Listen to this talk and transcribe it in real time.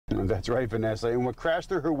That's right, Vanessa. And what crashed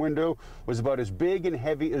through her window was about as big and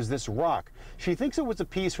heavy as this rock. She thinks it was a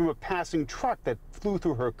piece from a passing truck that flew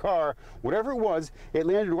through her car. Whatever it was, it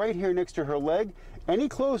landed right here next to her leg. Any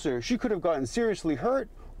closer, she could have gotten seriously hurt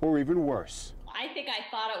or even worse. I think I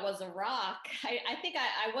thought it was a rock. I think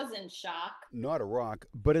I was in shock. Not a rock,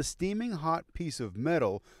 but a steaming hot piece of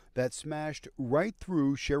metal that smashed right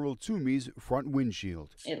through Cheryl Toomey's front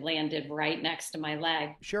windshield. It landed right next to my leg.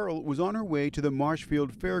 Cheryl was on her way to the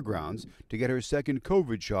Marshfield Fairgrounds to get her second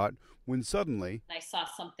COVID shot when suddenly I saw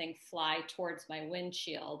something fly towards my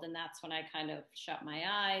windshield, and that's when I kind of shut my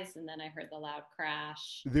eyes, and then I heard the loud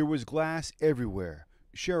crash. there was glass everywhere.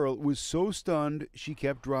 Cheryl was so stunned she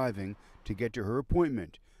kept driving to get to her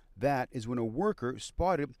appointment. That is when a worker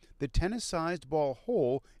spotted the tennis-sized ball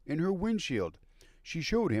hole in her windshield. She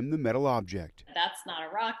showed him the metal object. That's not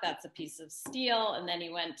a rock, that's a piece of steel. And then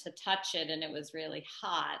he went to touch it, and it was really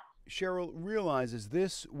hot. Cheryl realizes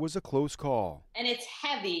this was a close call. And it's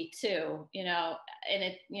heavy too, and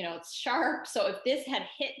it's sharp. So if this had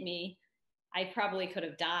hit me, I probably could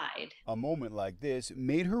have died. A moment like this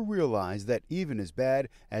made her realize that even as bad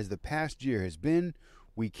as the past year has been,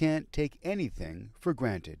 we can't take anything for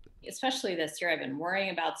granted. Especially this year, I've been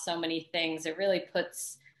worrying about so many things. It really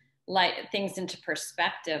puts things into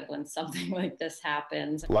perspective when something like this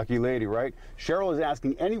happens. Lucky lady, right? Cheryl is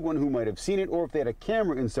asking anyone who might have seen it or if they had a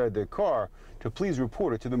camera inside their car to please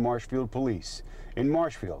report it to the Marshfield police. In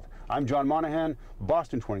Marshfield, I'm John Monahan,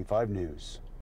 Boston 25 News.